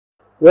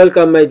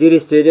Welcome my dear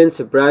students,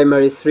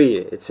 Primary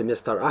 3. It's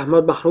Mr.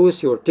 Ahmed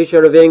Mahrous, your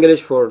teacher of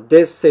English for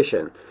this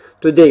session.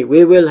 Today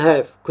we will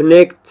have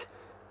Connect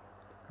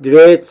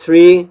Grade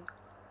 3,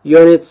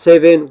 Unit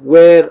 7,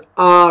 Where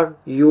Are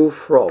You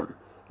From?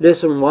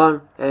 Lesson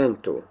 1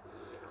 and 2.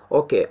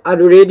 Okay, are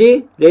you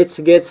ready? Let's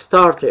get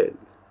started.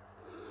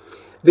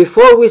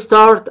 Before we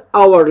start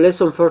our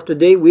lesson for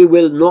today, we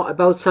will know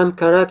about some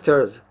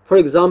characters. For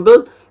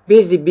example,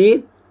 Busy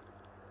Bee,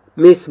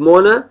 Miss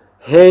Mona,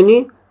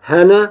 Hani,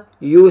 Hannah,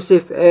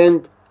 Yusuf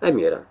and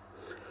Amira.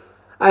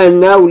 And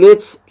now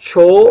let's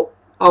show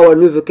our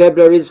new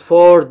vocabularies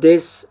for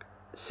this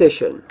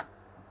session.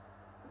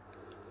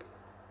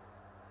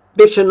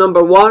 Picture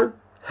number 1,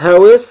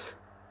 house.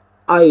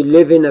 I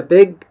live in a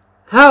big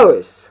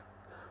house.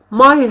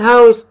 My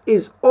house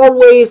is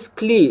always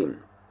clean.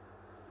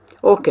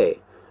 Okay.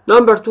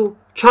 Number 2,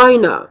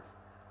 China.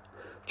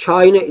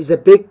 China is a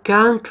big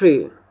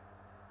country.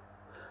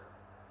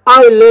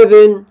 I live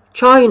in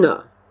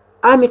China.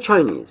 I'm a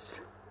Chinese.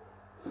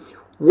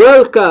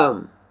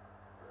 Welcome.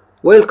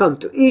 Welcome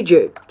to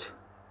Egypt.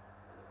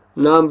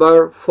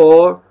 Number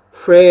 4,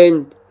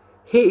 friend.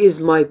 He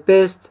is my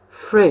best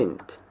friend.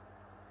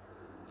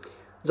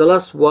 The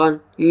last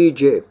one,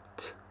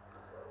 Egypt.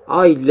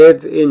 I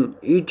live in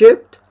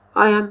Egypt.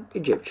 I am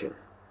Egyptian.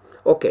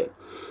 Okay.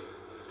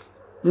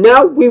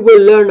 Now we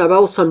will learn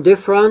about some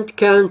different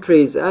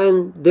countries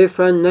and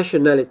different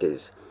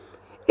nationalities.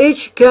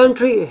 Each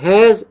country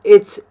has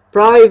its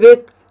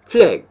private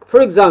flag.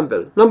 For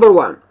example, number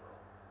 1,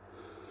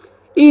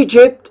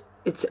 Egypt,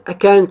 it's a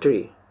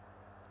country.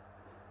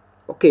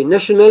 Okay,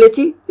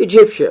 nationality,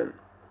 Egyptian.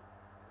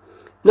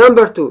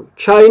 Number 2,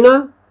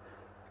 China,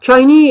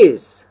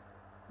 Chinese.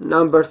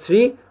 Number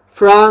 3,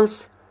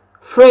 France,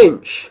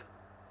 French.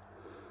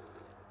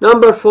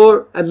 Number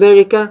 4,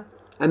 America,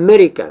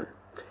 American.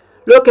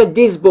 Look at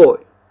this boy.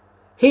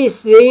 He is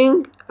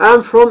saying,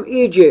 I'm from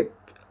Egypt.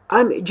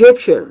 I'm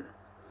Egyptian.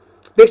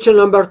 Picture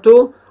number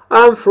 2,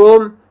 I'm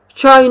from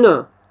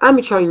China.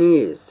 I'm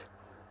Chinese.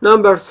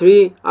 Number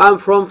 3, I'm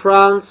from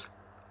France.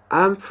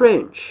 I'm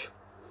French.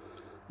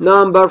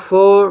 Number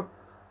 4,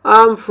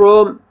 I'm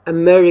from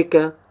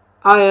America.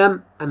 I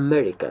am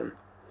American.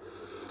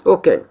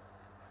 Okay.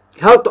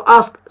 How to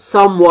ask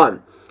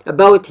someone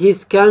about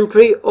his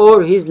country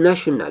or his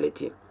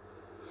nationality.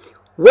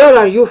 Where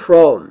are you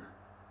from?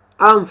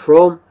 I'm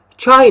from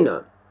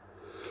China.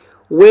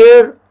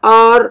 Where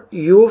are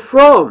you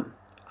from?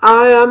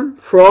 I am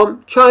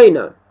from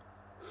China.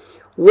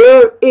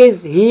 Where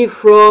is he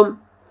from?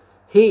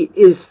 He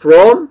is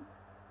from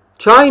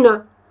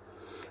China.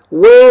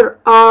 Where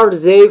are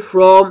they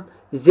from?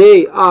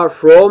 They are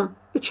from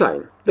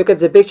China. Look at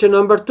the picture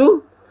number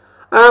 2.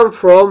 I'm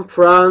from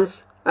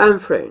France. I'm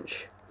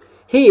French.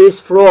 He is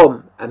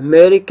from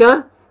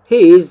America.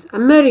 He is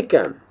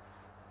American.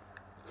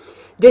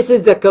 This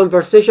is the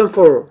conversation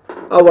for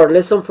our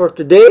lesson for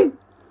today.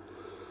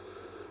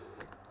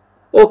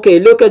 Okay,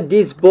 look at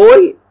this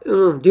boy.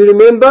 Do you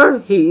remember?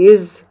 He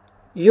is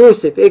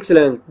Yusuf.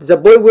 Excellent. The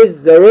boy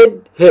with the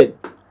red head.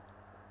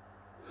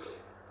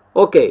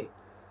 Okay.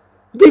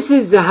 This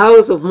is the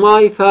house of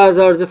my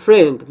father's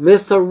friend,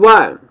 Mr.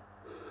 Wan.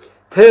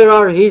 Here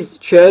are his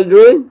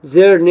children.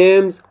 Their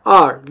names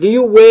are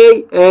Liu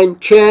Wei and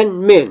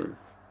Chen Min.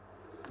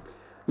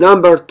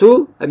 Number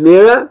 2,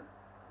 Amira.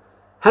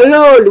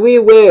 Hello,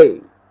 Liu Wei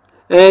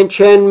and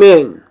Chen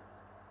Min.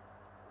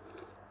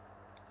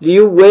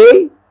 Liu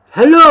Wei,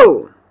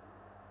 hello.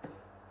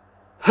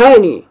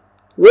 Hani,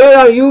 where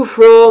are you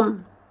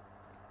from?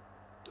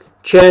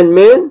 Chen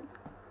Min,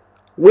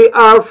 we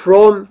are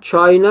from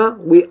China.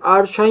 We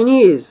are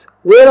Chinese.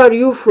 Where are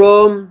you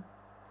from?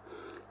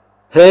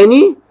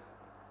 Hani,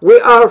 we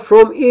are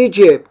from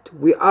Egypt.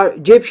 We are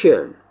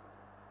Egyptian.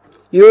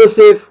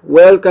 Yusuf,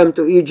 welcome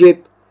to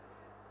Egypt.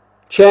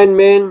 Chen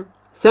Min,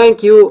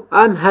 thank you.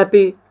 I'm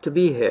happy to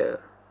be here.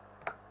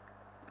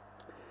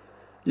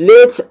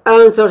 Let's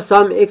answer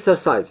some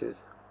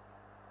exercises.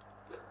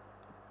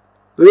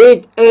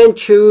 Read and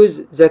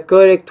choose the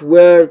correct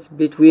words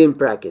between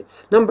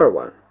brackets. Number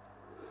 1.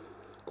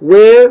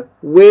 Where,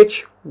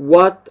 which,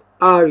 what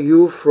are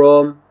you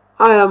from?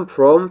 I am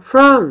from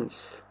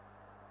France.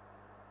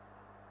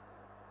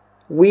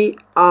 We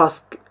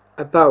ask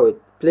about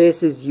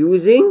places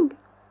using.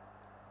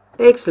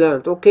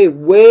 Excellent. Okay,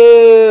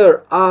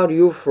 where are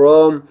you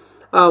from?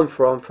 I'm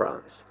from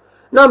France.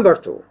 Number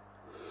 2.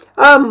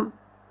 I'm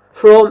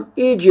from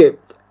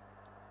Egypt.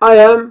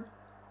 I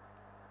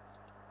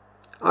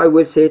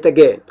will say it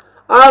again.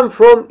 I'm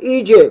from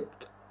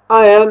Egypt.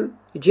 I am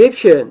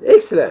Egyptian.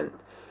 Excellent.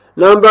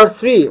 Number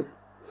 3.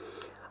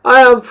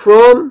 I am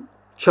from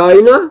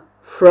China,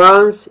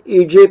 France,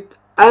 Egypt.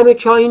 I'm a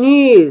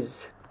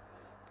Chinese.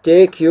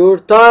 Take your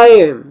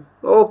time.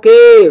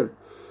 Okay.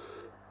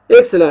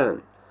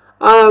 Excellent.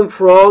 I am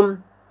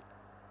from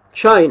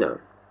China.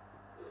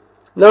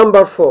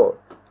 Number 4.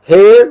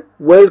 Here,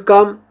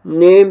 welcome,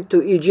 name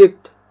to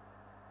Egypt.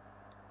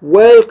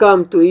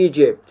 Welcome to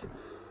Egypt.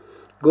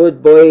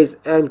 Good boys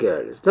and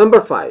girls. Number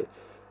 5.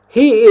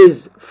 He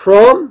is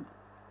from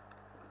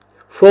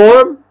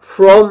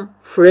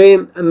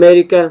from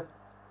America?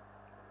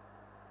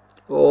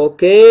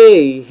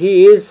 Okay,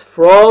 he is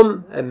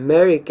from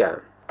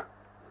America.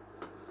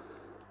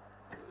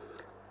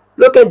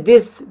 Look at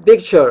this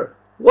picture.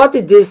 What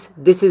is this?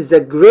 This is the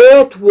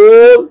Great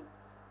Wall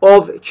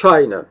of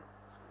China.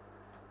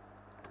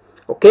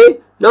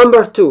 Okay,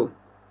 number 2.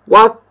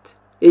 What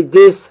is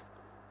this?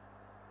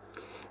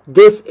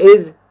 This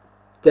is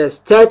the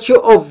Statue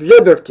of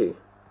Liberty.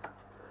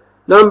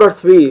 Number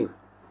 3.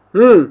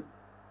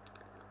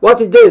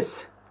 What is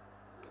this?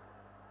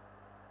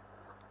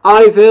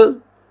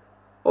 Eiffel.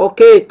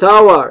 Okay,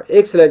 Tower.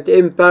 Excellent,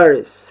 in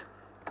Paris.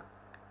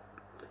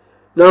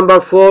 Number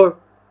 4.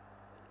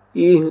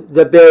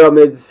 The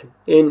pyramids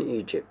in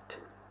Egypt.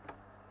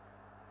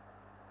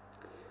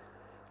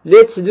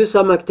 Let's do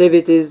some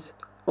activities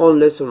on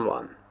lesson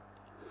 1.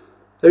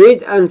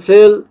 Read and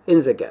fill in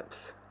the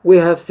gaps. We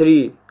have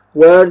 3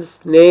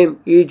 words: name,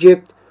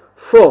 Egypt,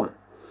 from.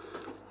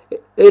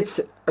 It's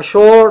a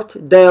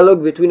short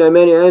dialogue between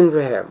Amani and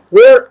Braham.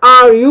 Where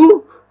are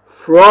you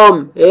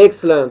from?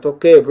 Excellent.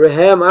 Okay,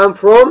 Braham, I'm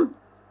from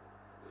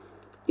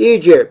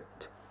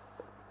Egypt.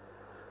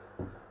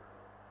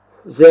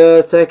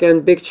 The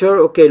second picture.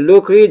 Okay,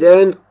 look, read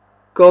and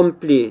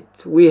complete.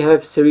 We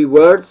have 3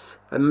 words: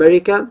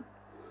 America,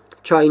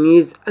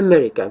 Chinese,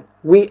 American.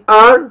 We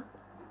are,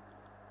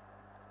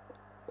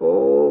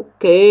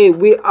 okay,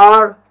 we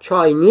are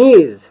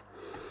Chinese.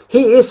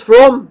 He is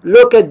from,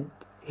 look at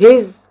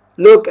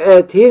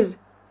his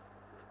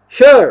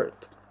shirt.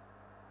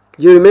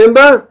 You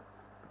remember?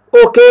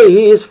 Okay,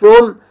 he is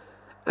from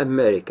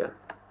America.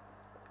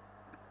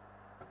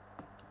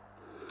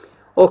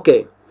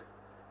 Okay,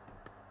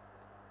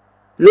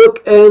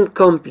 look and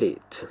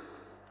complete.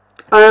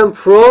 I am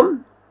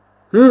from,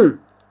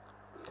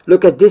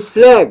 look at this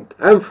flag.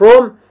 I'm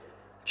from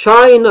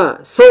China,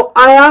 so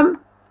I am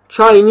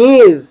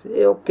Chinese.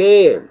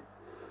 Okay.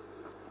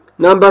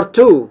 Number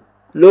 2,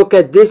 look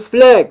at this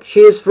flag.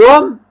 She is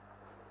from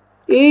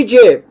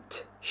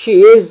Egypt.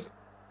 She is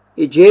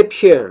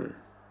Egyptian.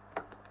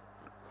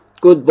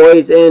 Good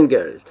boys and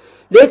girls.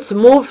 Let's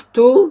move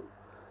to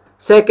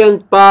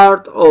second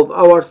part of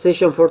our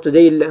session for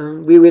today.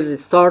 We will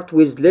start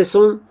with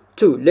lesson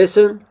 2.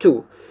 Lesson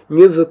 2,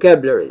 new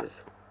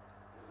vocabularies.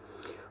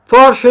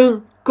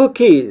 Fortune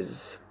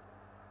cookies.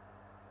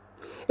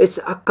 It's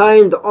a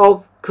kind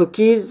of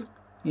cookies.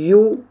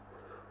 You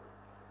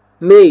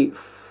may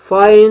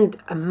find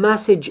a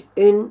message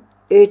in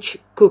each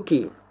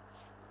cookie.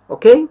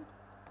 Okay?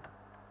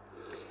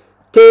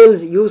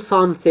 Tells you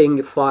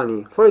something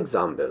funny. For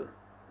example,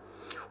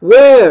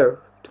 where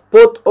to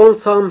put on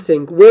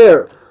something.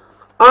 Where?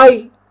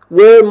 I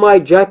wear my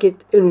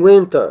jacket in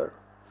winter.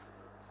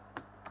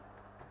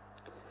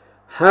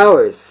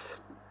 House.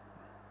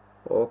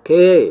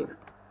 Okay.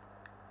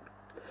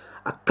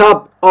 A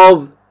cup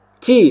of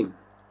tea.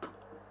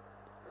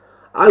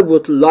 I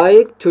would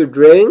like to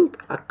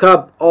drink a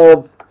cup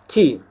of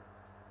tea.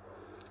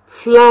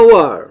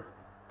 Flower.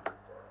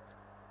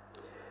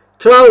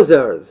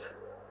 Trousers.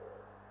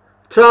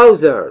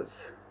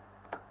 Trousers.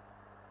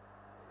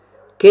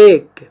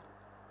 Cake.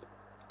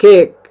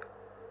 Cake.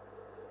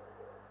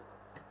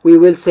 We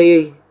will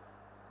say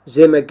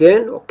them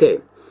again.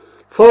 Okay.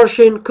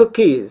 Fortune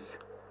cookies.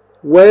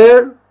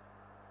 Where?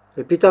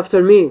 Repeat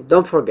after me.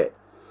 Don't forget.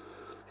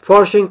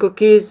 Fortune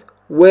cookies.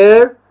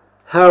 Where?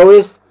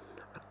 House.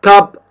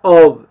 Cup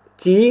of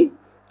tea.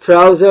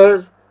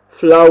 Trousers.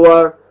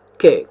 Flower.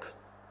 Cake.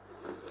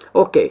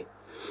 Okay.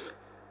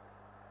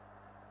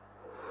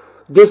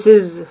 This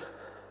is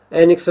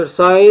an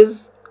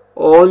exercise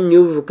on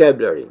new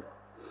vocabulary.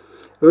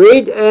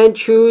 Read and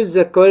choose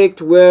the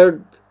correct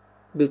word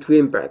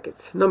between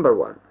brackets. Number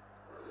 1.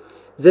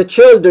 The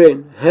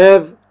children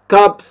have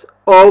cups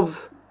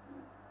of,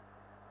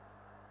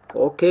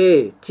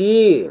 okay,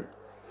 tea.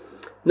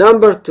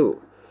 Number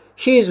 2.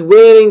 She is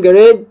wearing a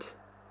red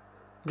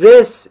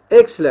dress.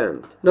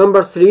 Excellent.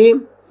 Number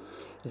 3.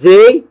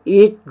 They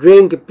eat,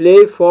 drink,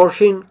 play,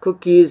 fortune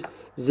cookies.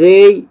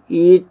 They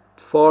eat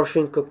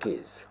fortune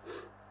cookies.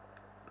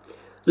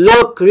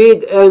 Look,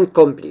 read and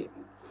complete.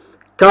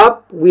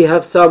 Cup, we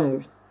have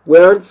some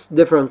words,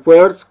 different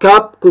words.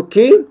 Cup,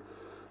 cookie,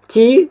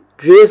 tea,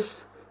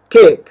 dress,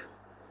 cake.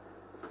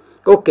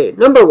 Okay,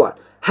 number 1.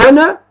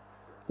 Hannah,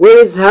 where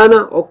is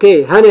Hannah?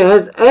 Okay, Hannah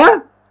has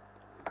a,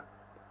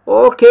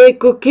 okay,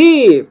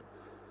 cookie.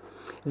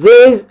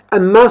 There is a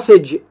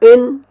message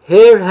in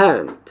her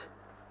hand.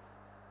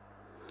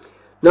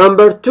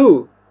 Number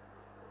 2.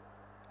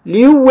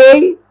 Liu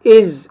Wei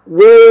is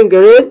wearing a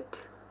red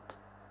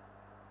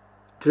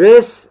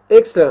dress.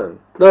 Excellent.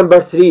 Number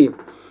 3.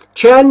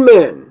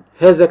 Chanman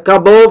has a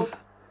cup of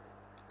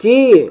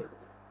tea.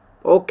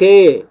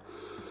 Okay.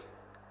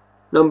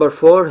 Number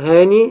 4.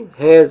 Hani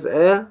has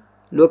a,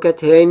 look at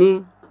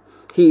Hani.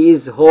 He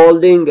is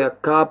holding a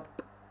cup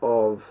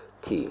of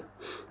tea.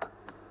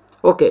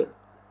 Okay.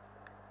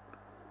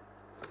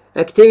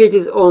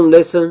 Activities on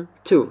lesson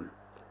 2.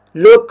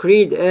 Look,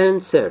 read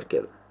and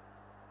circle.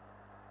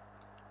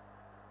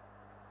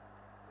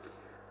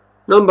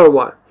 Number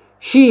 1.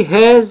 She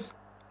has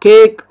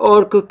cake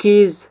or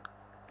cookies.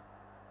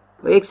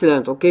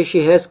 Excellent. Okay,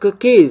 she has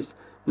cookies.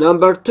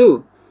 Number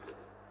 2.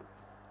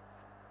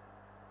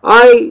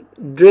 I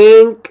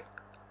drink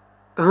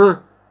a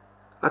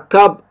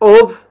cup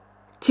of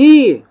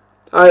tea.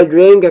 I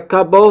drink a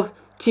cup of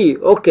tea.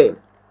 Okay.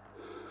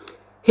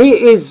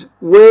 He is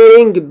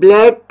wearing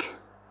black.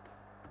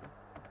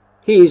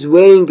 He is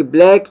wearing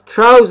black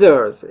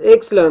trousers.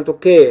 Excellent.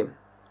 Okay.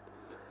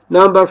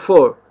 Number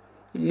 4.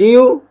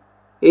 Leo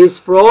is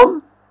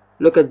from,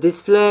 look at this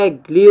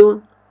flag.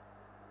 Leo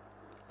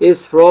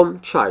is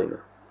from China.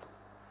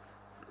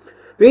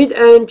 Read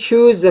and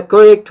choose the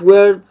correct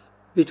words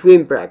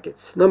between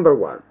brackets. Number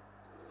 1.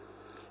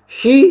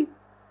 She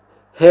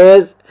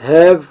has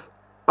have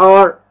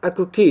are a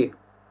cookie.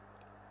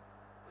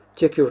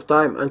 Take your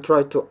time and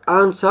try to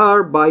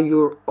answer by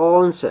your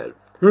own self.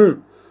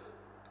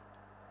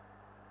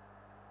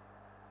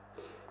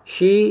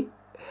 She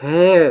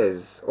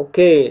has.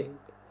 Okay.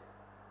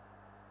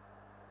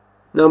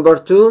 Number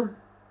 2.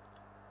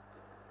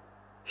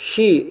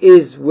 She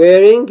is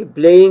wearing,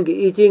 playing,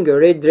 eating a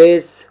red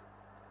dress.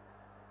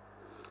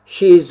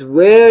 She is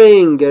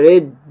wearing a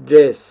red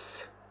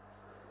dress.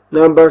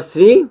 Number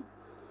 3.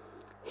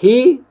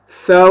 He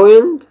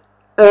found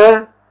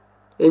a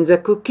in the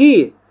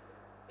cookie.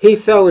 He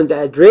found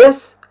a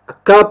dress, a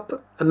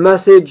cup, a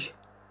message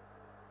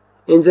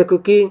in the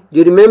cookie. Do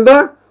you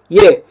remember?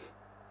 Yeah.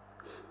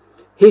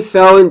 He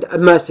found a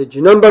message.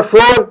 Number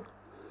 4.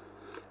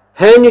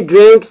 Honey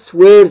drinks,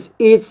 wears,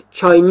 eats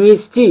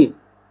Chinese tea.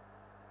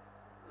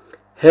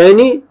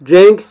 Honey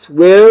drinks,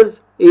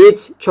 wears,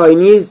 eats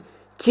Chinese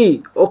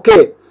tea.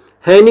 Okay.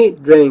 Honey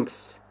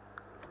drinks.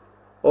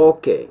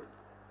 Okay.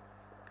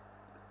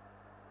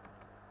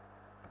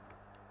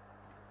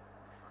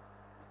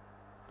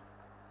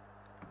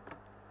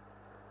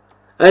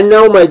 And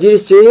now, my dear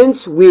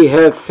students, we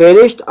have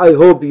finished. I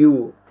hope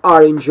you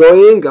are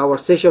enjoying our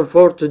session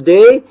for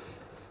today.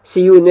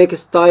 See you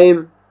next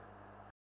time.